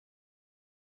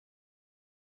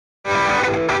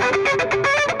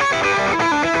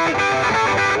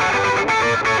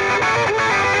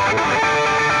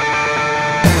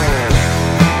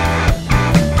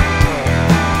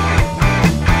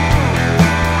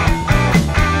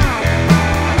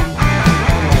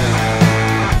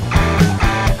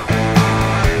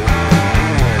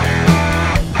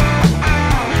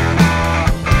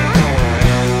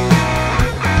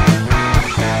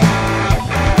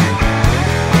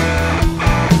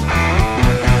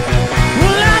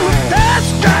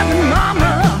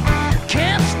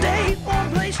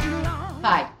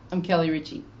Kelly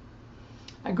Richey.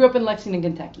 I grew up in Lexington,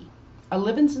 Kentucky. I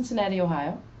live in Cincinnati,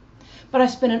 Ohio, but I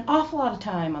spend an awful lot of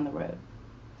time on the road.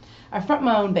 I front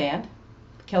my own band,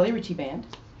 the Kelly Richey Band,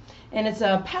 and it's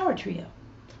a power trio.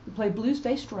 We play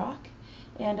blues-based rock,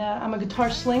 and I'm a guitar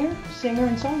slinger, singer,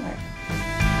 and songwriter.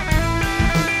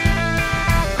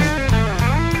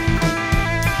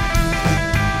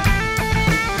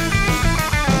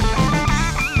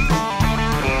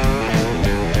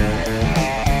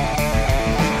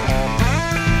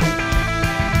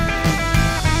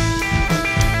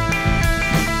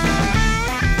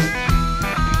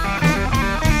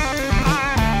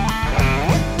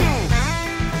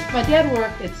 My dad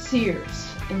worked at Sears,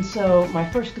 and so my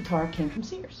first guitar came from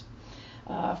Sears.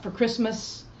 For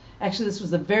Christmas, actually this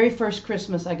was the very first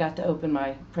Christmas I got to open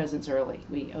my presents early.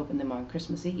 We opened them on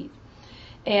Christmas Eve.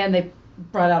 And they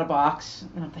brought out a box,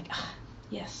 and I'm like, ah,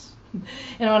 yes.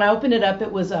 And when I opened it up,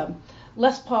 it was a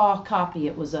Les Paul copy.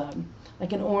 It was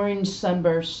like an orange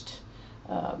sunburst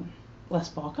Les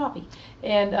Paul copy.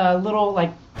 And a little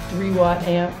like 3-watt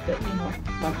amp that, you know,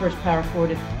 my first power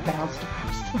chord, it bounced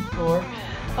across the floor.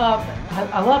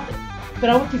 I loved it, but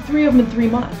I went through 3 of them in 3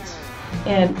 months,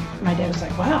 and my dad was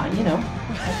like, wow, you know,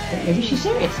 maybe she's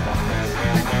serious about this.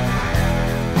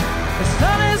 The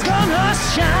sun is gonna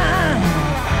shine.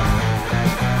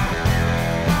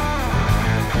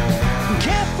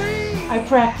 I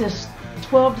practiced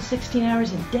 12 to 16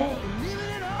 hours a day.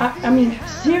 I mean,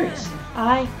 seriously,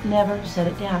 I never set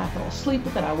it down. I fell asleep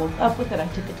with it, I woke up with it, I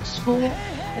took it to school.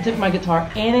 I took my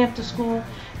guitar and amp to school.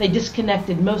 They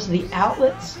disconnected most of the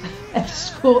outlets at the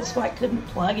school so I couldn't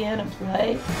plug in and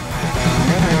play.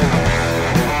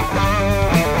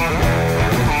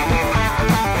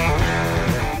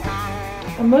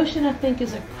 Emotion, I think,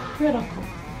 is a critical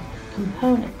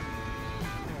component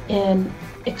in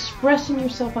expressing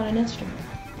yourself on an instrument.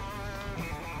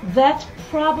 That's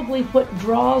probably what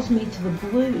draws me to the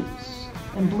blues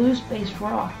and blues-based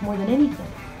rock more than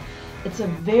anything. It's a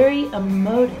very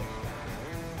emotive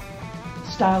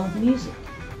style of music.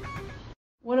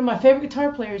 One of my favorite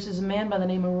guitar players is a man by the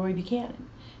name of Roy Buchanan.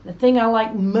 The thing I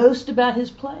like most about his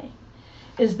playing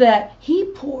is that he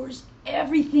pours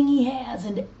everything he has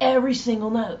into every single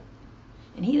note.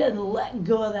 And he doesn't let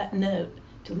go of that note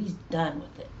till he's done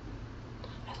with it.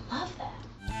 I love that.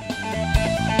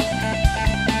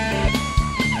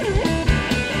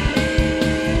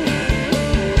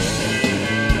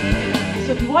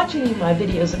 So if you watch any of my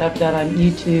videos that I've got on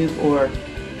YouTube or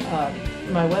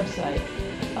my website,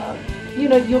 you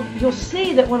know, you'll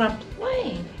see that when I'm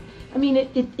playing, I mean,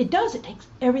 it takes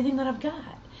everything that I've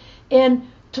got. And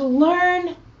to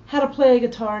learn how to play a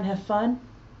guitar and have fun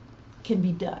can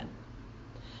be done.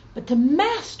 But to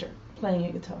master playing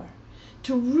a guitar,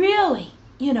 to really,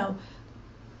 you know,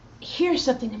 hear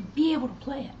something and be able to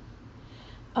play it,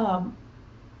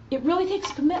 it really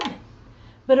takes commitment.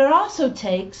 But it also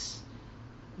takes,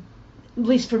 at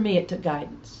least for me, it took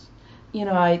guidance. You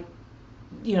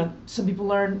know, some people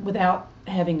learn without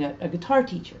having a guitar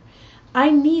teacher. I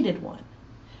needed one.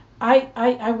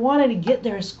 I wanted to get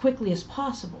there as quickly as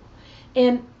possible,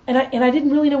 and I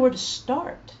didn't really know where to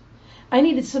start. I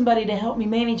needed somebody to help me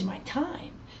manage my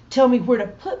time, tell me where to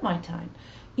put my time,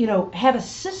 you know, have a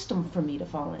system for me to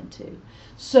fall into.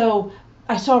 So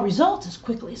I saw results as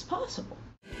quickly as possible.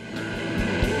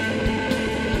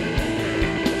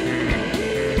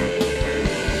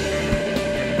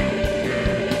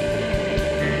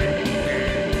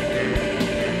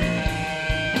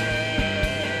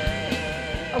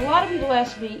 A lot of people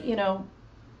ask me, you know,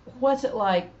 what's it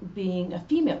like being a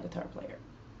female guitar player?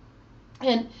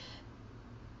 And,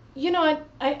 you know,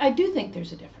 I do think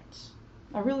there's a difference.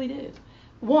 I really do.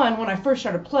 One, when I first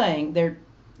started playing, there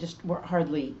just weren't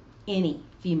hardly any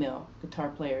female guitar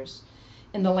players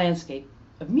in the landscape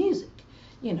of music.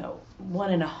 You know,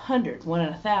 1 in 100, 1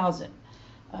 in 1,000,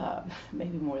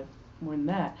 maybe more than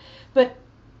that. But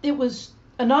it was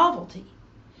a novelty.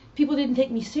 People didn't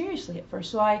take me seriously at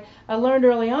first, so I learned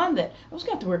early on that I was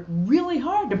going to have to work really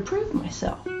hard to prove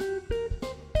myself.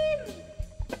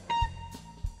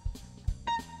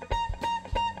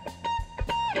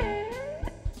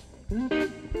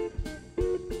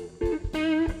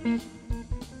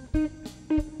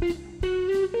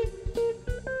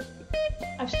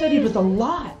 I've studied with a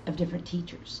lot of different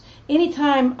teachers.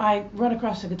 Anytime I run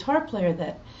across a guitar player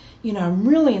that, you know, I'm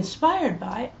really inspired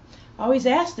by, I always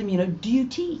ask them, you know, do you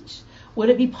teach? Would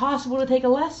it be possible to take a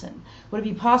lesson? Would it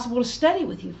be possible to study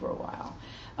with you for a while?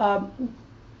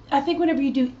 I think whenever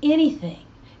you do anything,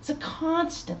 it's a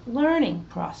constant learning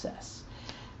process.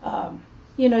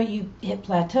 You know, you hit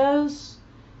plateaus,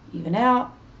 even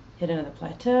out, hit another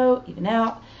plateau, even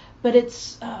out, but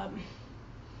it's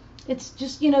It's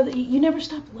just, you never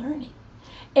stop learning.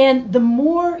 And the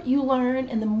more you learn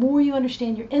and the more you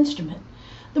understand your instrument,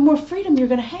 the more freedom you're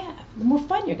going to have, the more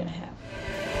fun you're going to have.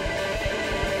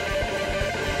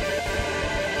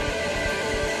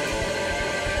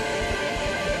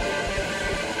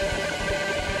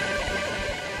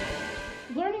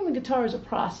 Learning the guitar is a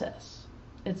process.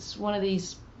 It's one of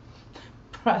these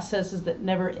processes that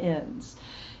never ends.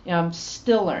 I'm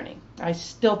still learning. I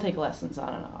still take lessons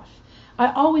on and off.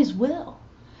 I always will.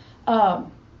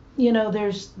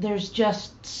 There's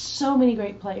just so many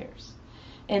great players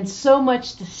and so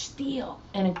much to steal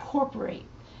and incorporate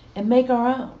and make our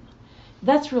own.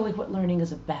 That's really what learning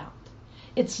is about.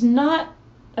 It's not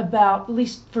about, at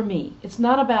least for me, it's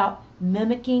not about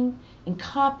mimicking and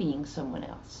copying someone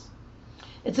else.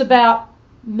 It's about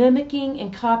mimicking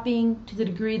and copying to the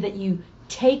degree that you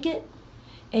take it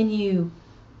and you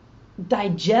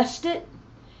digest it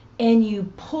and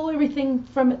you pull everything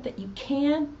from it that you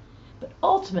can, but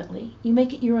ultimately you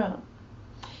make it your own.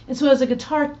 And so as a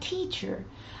guitar teacher,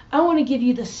 I want to give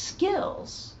you the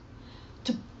skills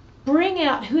to bring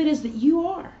out who it is that you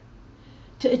are,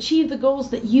 to achieve the goals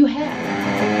that you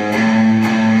have.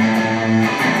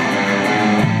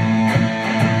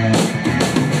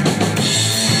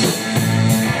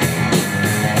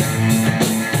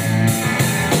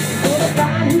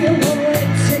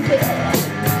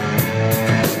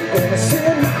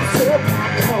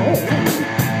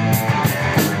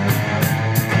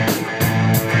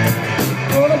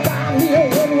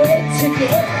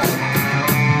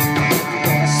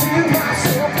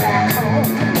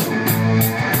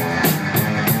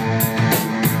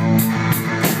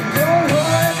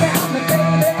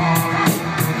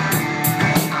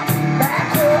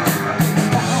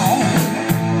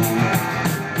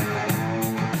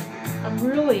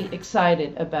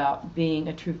 Excited about being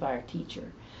a TrueFire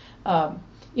teacher.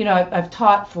 I've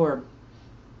taught for,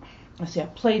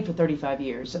 I've played for 35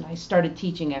 years, and I started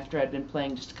teaching after I'd been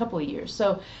playing just a couple of years.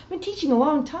 So I've been teaching a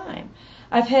long time.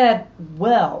 I've had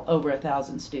well over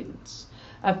 1,000 students.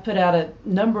 I've put out a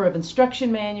number of instruction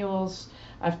manuals.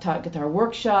 I've taught guitar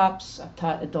workshops. I've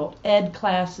taught adult ed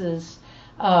classes,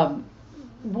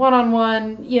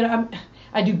 one-on-one.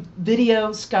 I do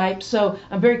video, Skype, so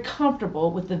I'm very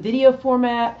comfortable with the video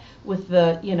format, with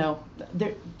the,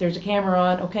 there's a camera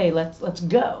on, okay, let's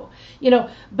go.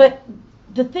 But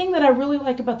the thing that I really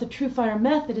like about the TrueFire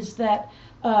method is that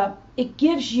it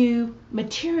gives you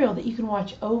material that you can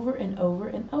watch over and over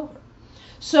and over.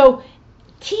 So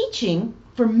teaching,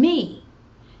 for me,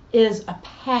 is a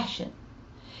passion.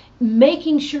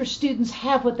 Making sure students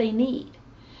have what they need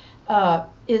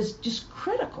is just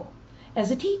critical as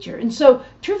a teacher. And so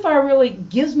TrueFire really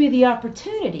gives me the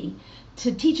opportunity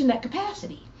to teach in that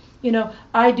capacity.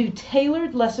 I do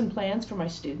tailored lesson plans for my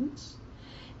students,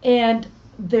 and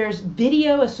there's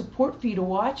video as support for you to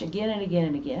watch again and again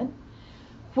and again.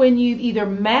 When you've either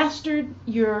mastered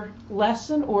your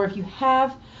lesson or if you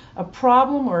have a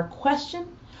problem or a question,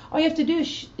 all you have to do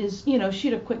is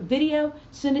shoot a quick video,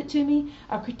 send it to me,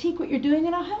 I'll critique what you're doing,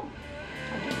 and I'll help.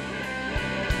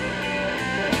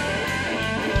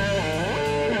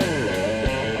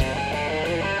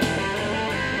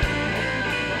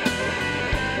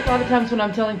 A lot of times when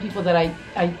I'm telling people that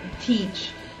I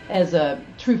teach as a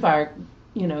TrueFire,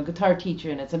 guitar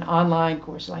teacher, and it's an online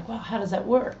course, they're like, well, how does that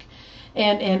work?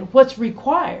 And what's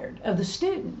required of the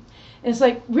student? And it's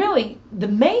like, really, the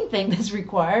main thing that's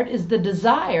required is the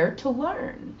desire to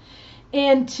learn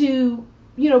and to,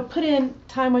 put in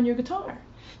time on your guitar.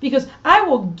 Because I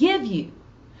will give you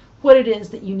what it is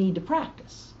that you need to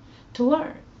practice, to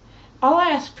learn. All I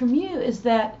ask from you is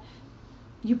that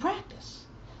you practice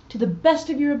to the best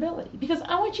of your ability, because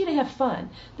I want you to have fun.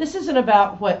 This isn't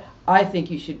about what I think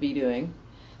you should be doing.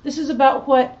 This is about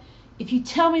what, if you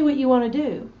tell me what you want to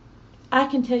do, I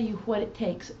can tell you what it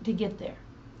takes to get there.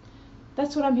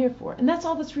 That's what I'm here for. And that's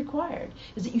all that's required,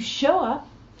 is that you show up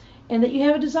and that you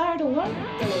have a desire to learn.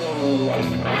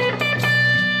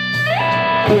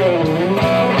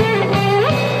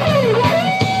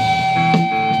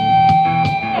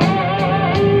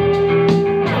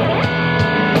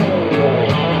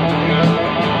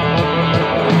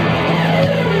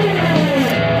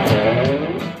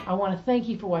 Thank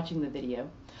you for watching the video.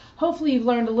 Hopefully you've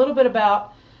learned a little bit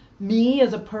about me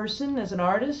as a person, as an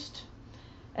artist,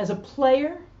 as a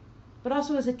player, but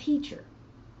also as a teacher.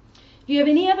 If you have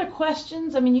any other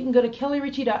questions, you can go to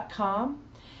kellyricchey.com.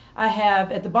 I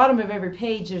have, at the bottom of every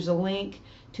page, there's a link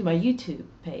to my YouTube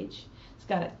page. It's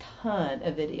got a ton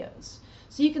of videos.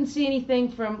 So you can see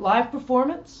anything from live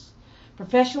performance,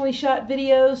 professionally shot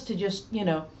videos, to just,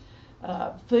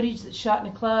 footage that's shot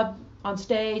in a club, on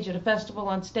stage, at a festival,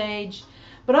 on stage.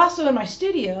 But also in my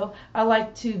studio, I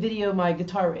like to video my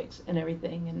guitar rigs and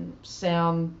everything, and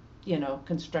sound,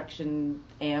 construction,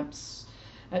 amps.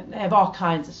 I have all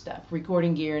kinds of stuff,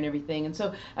 recording gear and everything. And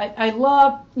so I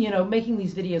love, making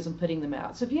these videos and putting them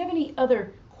out. So if you have any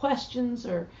other questions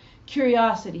or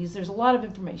curiosities, there's a lot of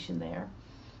information there.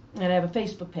 And I have a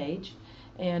Facebook page.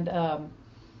 And, I'm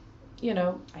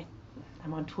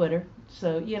on Twitter.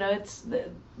 So,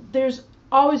 there's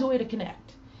always a way to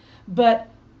connect. But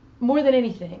more than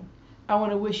anything, I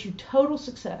want to wish you total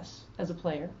success as a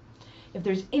player. If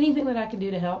there's anything that I can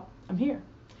do to help, I'm here.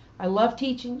 I love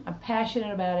teaching. I'm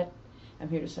passionate about it. I'm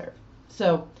here to serve.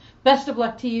 So, best of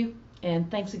luck to you, and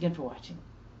thanks again for watching.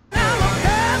 I'm a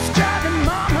fast driving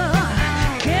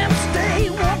mama, can't stay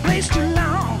one place too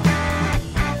long.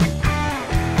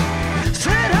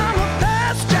 Said I'm a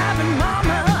fast driving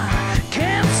mama,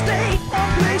 can't stay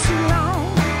one place too long.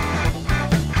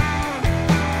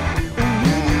 When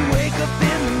you wake up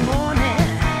in the morning,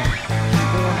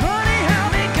 well, honey, how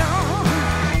they gone?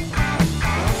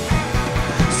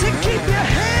 So keep your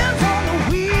hands on the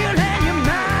wheel and your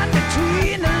mind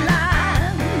between the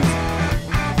lines.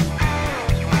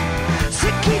 So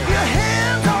keep your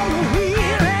hands on the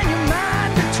wheel and your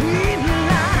mind between the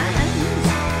lines.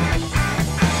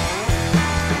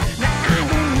 Now I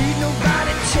don't need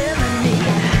nobody telling me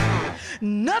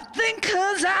nothing,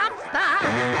 'cause I'm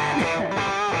fine.